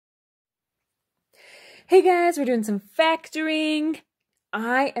Hey guys, we're doing some factoring.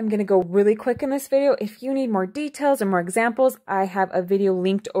 I am going to go really quick in this video. If you need more details or more examples, I have a video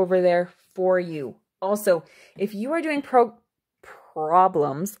linked over there for you. Also, if you are doing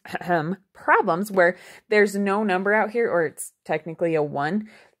problems where there's no number out here or it's technically a 1,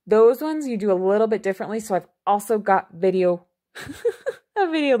 those ones you do a little bit differently. So I've also got a video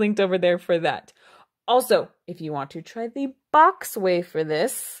linked over there for that. Also, if you want to try the box way for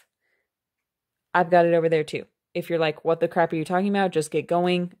this, I've got it over there too. If you're like, what the crap are you talking about? Just get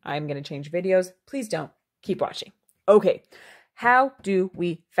going. I'm going to change videos. Please don't. Keep watching. Okay. How do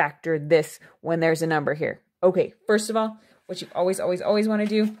we factor this when there's a number here? Okay. First of all, what you always want to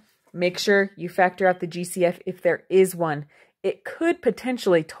do, make sure you factor out the GCF if there is one. It could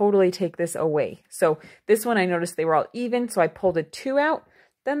potentially totally take this away. So this one, I noticed they were all even. So I pulled a 2 out.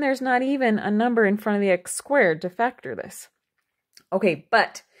 Then there's not even a number in front of the x squared to factor this. Okay.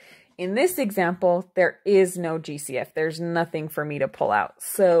 But in this example, there is no GCF. There's nothing for me to pull out.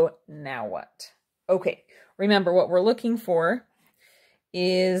 So now what? Okay, remember what we're looking for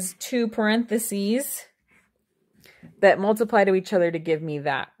is 2 parentheses that multiply to each other to give me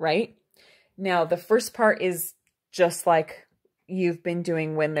that, right? Now, the first part is just like you've been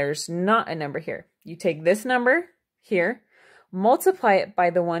doing when there's not a number here. You take this number here, multiply it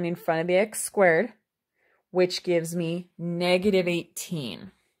by the one in front of the x squared, which gives me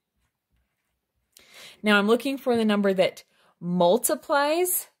 -18. Now I'm looking for the number that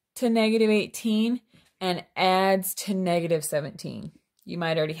multiplies to -18 and adds to -17. You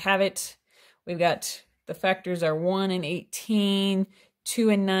might already have it. We've got the factors are 1 and 18, 2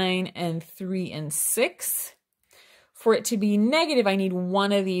 and 9, and 3 and 6. For it to be negative, I need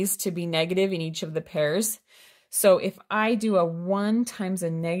one of these to be negative in each of the pairs. So if I do a 1 times a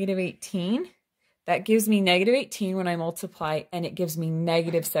 -18, that gives me -18 when I multiply, and it gives me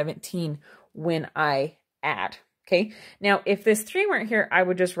 -17 when I add. Okay. Now, if this 3 weren't here, I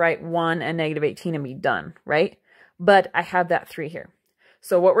would just write 1 and -18 and be done, right? But I have that 3 here.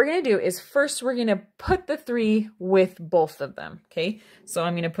 So what we're going to do is first we're going to put the 3 with both of them. Okay. So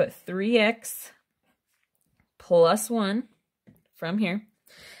I'm going to put 3x plus 1 from here.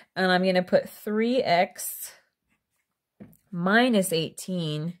 And I'm going to put 3x minus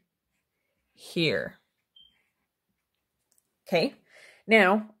 18 here. Okay.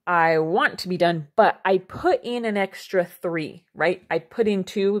 Now, I want to be done, but I put in an extra 3, right? I put in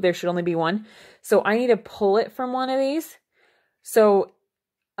 2. There should only be 1. So I need to pull it from one of these. So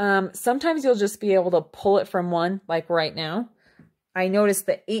sometimes you'll just be able to pull it from one, like right now. I noticed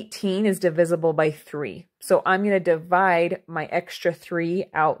that 18 is divisible by 3. So I'm going to divide my extra 3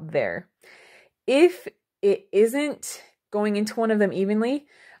 out there. If it isn't going into one of them evenly,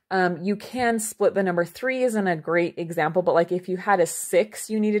 you can split the number. 3 isn't a great example, but like if you had a 6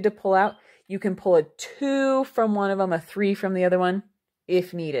 you needed to pull out, you can pull a 2 from one of them, a 3 from the other one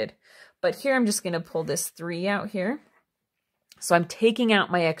if needed. But here I'm just going to pull this 3 out here. So I'm taking out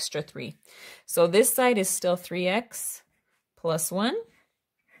my extra 3. So this side is still 3x plus 1.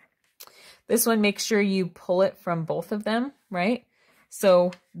 This one, make sure you pull it from both of them, right?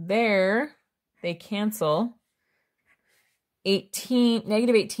 So there, they cancel.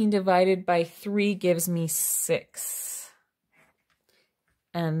 -18 divided by 3 gives me 6.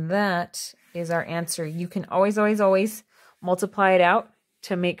 And that is our answer. You can always multiply it out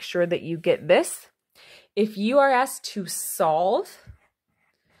to make sure that you get this. If you are asked to solve,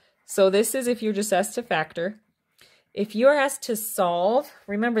 so this is if you're just asked to factor. If you are asked to solve,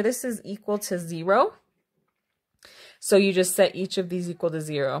 remember this is equal to 0. So you just set each of these equal to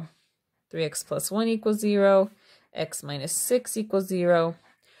 0. 3x plus 1 equals 0. X minus 6 equals 0,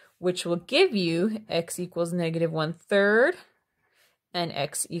 which will give you x equals -1/3 and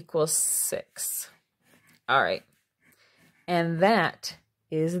x equals 6. All right. And that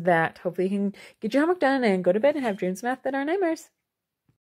is that. Hopefully you can get your homework done and go to bed and have dreams, math that are nightmares.